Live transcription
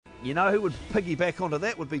You know who would piggyback onto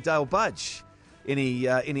that would be Dale Budge. Any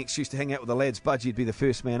excuse to hang out with the lads, Budge, you'd be the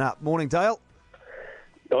first man up. Morning, Dale.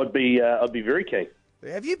 I'd be very keen.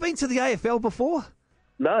 Have you been to the AFL before?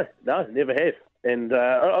 No, never have. And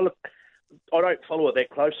I don't follow it that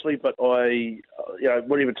closely, but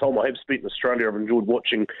whatever time I have spent in Australia, I've enjoyed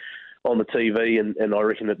watching on the TV, and I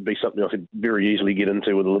reckon it'd be something I could very easily get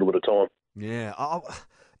into with a little bit of time. Yeah.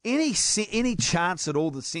 Any chance at all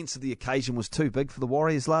the sense of the occasion was too big for the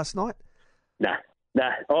Warriors last night? Nah.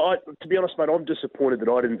 To be honest, mate, I'm disappointed that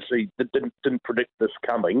I didn't predict this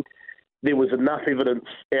coming. There was enough evidence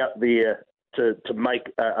out there to make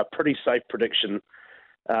a pretty safe prediction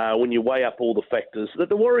when you weigh up all the factors. That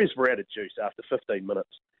the Warriors were out of juice after 15 minutes.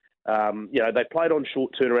 They played on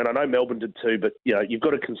short turnaround. I know Melbourne did too, but you've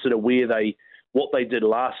got to consider what they did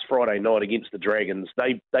last Friday night against the Dragons.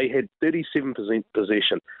 They had 37%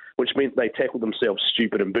 possession, which meant they tackled themselves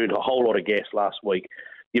stupid and burned a whole lot of gas last week.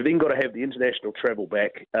 You've then got to have the international travel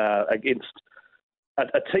back against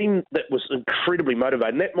a team that was incredibly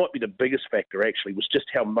motivated. And that might be the biggest factor, actually, was just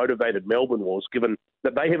how motivated Melbourne was, given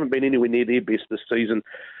that they haven't been anywhere near their best this season.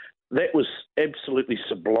 That was absolutely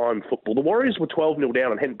sublime football. The Warriors were 12-0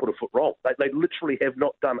 down and hadn't put a foot wrong. They literally have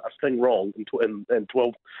not done a thing wrong in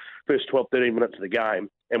first 12, 13 minutes of the game,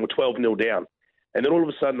 and were 12-0 down. And then all of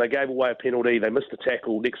a sudden they gave away a penalty, they missed a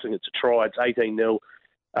tackle, next thing it's a try, it's 18-0.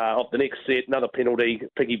 Off the next set, another penalty,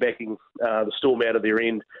 piggybacking the Storm out of their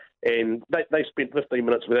end. And they spent 15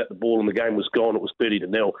 minutes without the ball and the game was gone. It was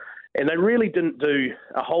 30-0. And they really didn't do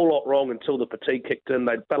a whole lot wrong until the fatigue kicked in.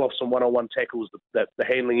 They fell off some one-on-one tackles, the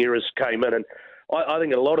handling errors came in. And I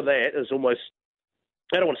think a lot of that is almost,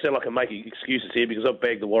 I don't want to sound like I'm making excuses here because I've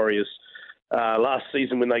bagged the Warriors last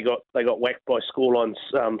season when they got whacked by scorelines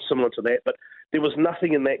similar to that. But there was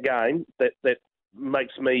nothing in that game that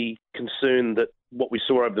makes me concerned that what we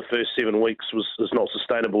saw over the first 7 weeks is not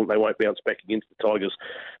sustainable and they won't bounce back against the Tigers.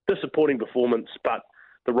 Disappointing performance, but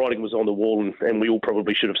the writing was on the wall and we all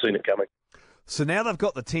probably should have seen it coming. So now they've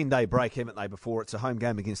got the 10-day break, haven't they, before it's a home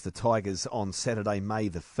game against the Tigers on Saturday, May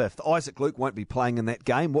the 5th. Isaac Luke won't be playing in that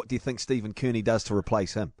game. What do you think Stephen Kearney does to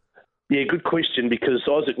replace him? Yeah, good question, because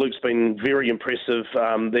Isaac Luke's been very impressive.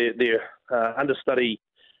 Their understudy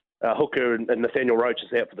hooker and Nathaniel Roach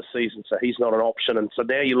is out for the season, so he's not an option. And so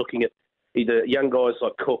now you're looking at either young guys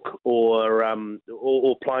like Cook or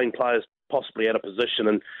playing players possibly out of position.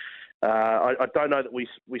 And I don't know that we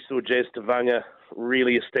saw Jazz Tavanga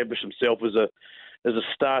really establish himself as a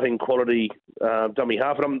starting quality dummy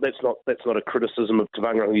half. And that's not a criticism of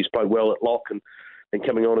Tavanga. I think he's played well at lock and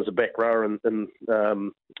coming on as a back rower and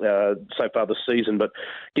so far this season. But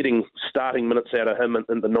getting starting minutes out of him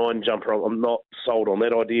and the 9 jumper, I'm not sold on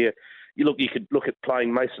that idea. You could look at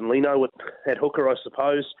playing Mason Lino at hooker, I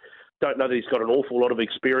suppose. Don't know that he's got an awful lot of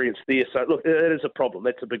experience there. So, look, it is a problem.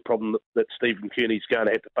 That's a big problem that Stephen Kearney's going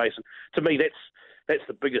to have to face. And to me, that's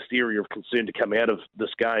the biggest area of concern to come out of this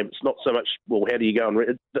game. It's not so much, well, how do you go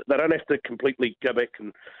and... They don't have to completely go back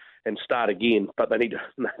and start again, but they need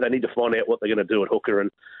to find out what they're going to do at hooker. And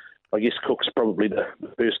I guess Cook's probably the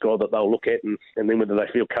first guy that they'll look at, and then whether they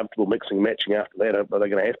feel comfortable mixing and matching after that, are they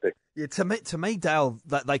going to have to? Yeah, to me, Dale,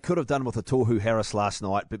 they could have done with a Tohu Harris last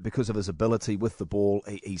night, but because of his ability with the ball,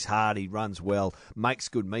 he's hard, he runs well, makes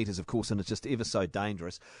good meters, of course, and it's just ever so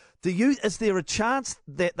dangerous. Is there a chance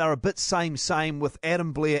that they're a bit same with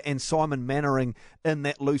Adam Blair and Simon Mannering in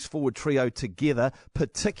that loose forward trio together,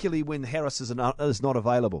 particularly when Harris is not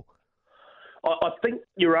available? I think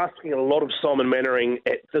you're asking a lot of Simon Mannering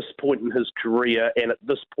at this point in his career and at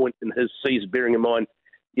this point in his season, bearing in mind,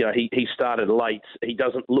 he started late. He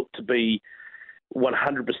doesn't look to be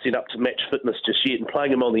 100% up to match fitness just yet. And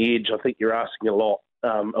playing him on the edge, I think you're asking a lot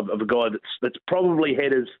of a guy that's probably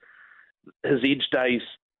had his edge days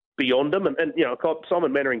beyond him. And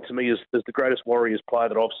Simon Mannering to me is the greatest Warriors player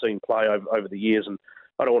that I've seen play over the years. And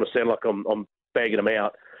I don't want to sound like I'm bagging him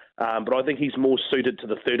out. But I think he's more suited to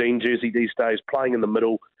the 13 jersey these days, playing in the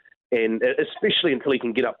middle, and especially until he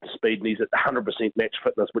can get up to speed and he's at 100% match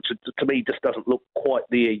fitness, which to me just doesn't look quite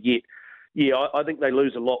there yet. Yeah, I think they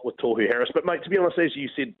lose a lot with Tohu Harris. But, mate, to be honest, as you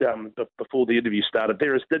said before the interview started,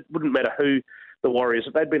 it wouldn't matter who the Warriors,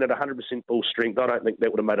 if they'd been at 100% full strength, I don't think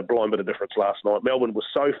that would have made a blind bit of difference last night. Melbourne was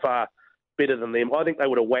so far better than them. I think they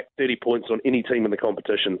would have whacked 30 points on any team in the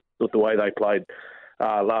competition with the way they played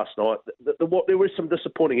last night. There were some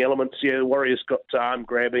disappointing elements. Yeah, the Warriors got arm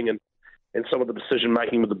grabbing and some of the decision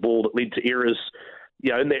making with the ball that led to errors.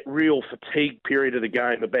 In that real fatigue period of the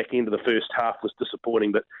game, the back end of the first half was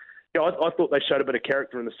disappointing. But I thought they showed a bit of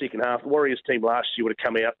character in the second half. The Warriors team last year would have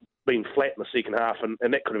come out being flat in the second half, and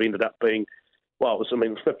that could have ended up being well, it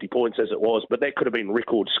was 50 points as it was, but that could have been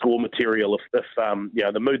record score material if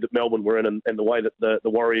the mood that Melbourne were in and the way that the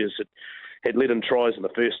Warriors had let in tries in the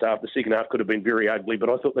first half. The second half could have been very ugly, but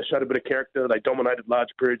I thought they showed a bit of character. They dominated large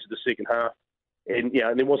periods of the second half, and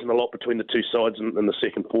there wasn't a lot between the two sides in the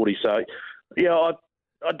second 40. So,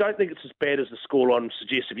 I don't think it's as bad as the scoreline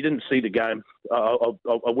suggests. If you didn't see the game, I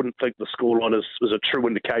wouldn't think the scoreline is a true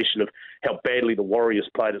indication of how badly the Warriors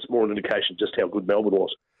played. It's more an indication just how good Melbourne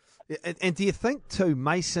was. And do you think, too,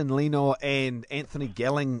 Mason Lino and Anthony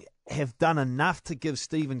Gelling have done enough to give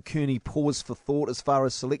Stephen Kearney pause for thought as far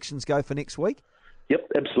as selections go for next week? Yep,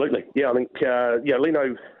 absolutely. Yeah, I think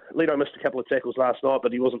Lino missed a couple of tackles last night,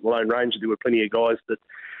 but he wasn't the lone ranger. There were plenty of guys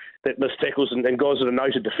that missed tackles and guys that are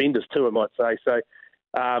noted defenders too, I might say. So,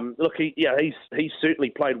 look, he's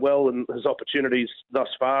certainly played well in his opportunities thus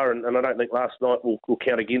far, and I don't think last night will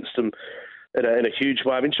count against him in a huge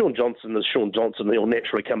way. I mean, Sean Johnson is Sean Johnson. He'll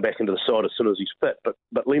naturally come back into the side as soon as he's fit,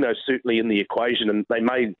 but Lino's certainly in the equation, and they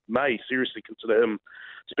may seriously consider him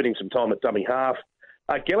spending some time at dummy half.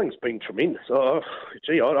 Gelling's been tremendous. I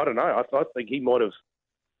don't know. I think he might have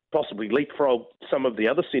possibly leapfrogged some of the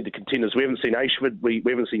other centre contenders. We haven't seen Ashford, we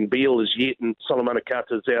haven't seen Beale as yet, and Solomon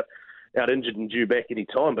Akata's out injured and due back any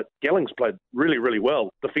time. But Gelling's played really, really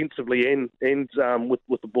well defensively and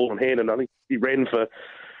with the ball in hand, and I think he ran for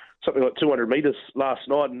something like 200 metres last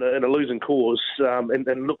night in a losing cause,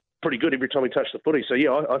 and looked pretty good every time he touched the footy. So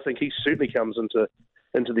I think he certainly comes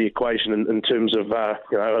into the equation in terms of a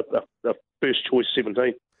first choice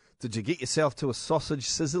 17. Did you get yourself to a sausage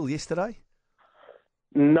sizzle yesterday?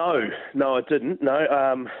 No, I didn't.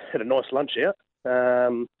 No, had a nice lunch out.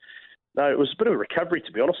 No, it was a bit of a recovery,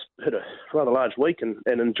 to be honest. Had a rather large week and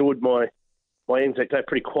enjoyed my Anzac Day,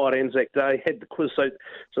 pretty quiet Anzac Day. Had the quiz,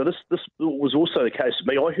 so this was also the case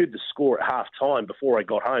for me. I heard the score at half time before I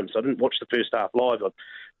got home, so I didn't watch the first half live.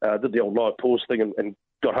 I did the old live pause thing and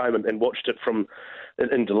got home and watched it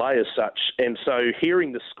in delay as such. And so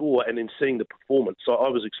hearing the score and then seeing the performance, so I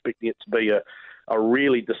was expecting it to be a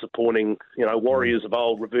really disappointing, Warriors of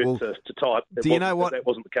old revert to type. That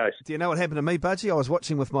wasn't the case. Do you know what happened to me, Budgie? I was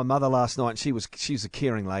watching with my mother last night, and she's a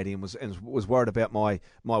caring lady and was worried about my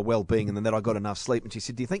well-being and that I got enough sleep. And she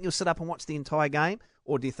said, "Do you think you'll sit up and watch the entire game,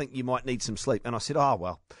 or do you think you might need some sleep?" And I said, "Oh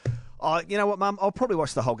well, you know what, Mum? I'll probably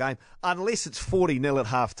watch the whole game unless it's 40-0 at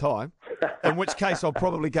half time, in which case I'll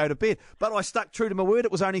probably go to bed." But I stuck true to my word.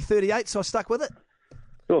 It was only 38, so I stuck with it.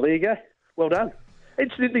 Well, there you go. Well done.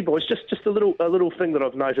 Incidentally, boys, just a little thing that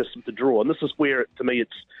I've noticed with the draw, and this is where, to me,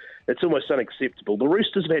 it's almost unacceptable. The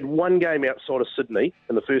Roosters have had one game outside of Sydney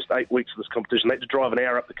in the first 8 weeks of this competition. They had to drive an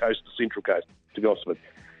hour up the coast to Central Coast, to Gosford.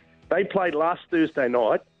 They played last Thursday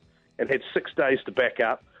night and had 6 days to back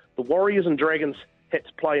up. The Warriors and Dragons had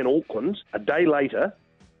to play in Auckland a day later.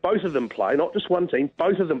 Both of them play, not just one team,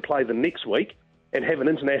 both of them play the next week and have an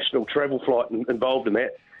international travel flight involved in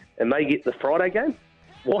that, and they get the Friday game.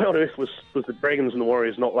 Why on earth was the Dragons and the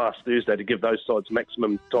Warriors not last Thursday to give those sides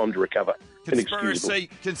maximum time to recover? Conspiracy.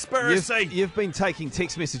 You've been taking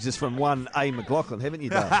text messages from one A. McLaughlin, haven't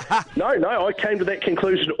you, Dale? No, I came to that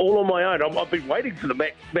conclusion all on my own. I've been waiting for the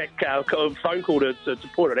Mac phone call to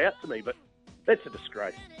point it out to me, but that's a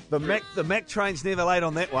disgrace. The Mac train's never late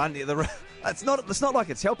on that one. It's not like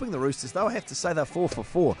it's helping the Roosters, though. I have to say they're 4 for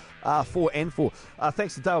 4. 4 and 4.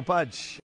 Thanks to Dale Budge.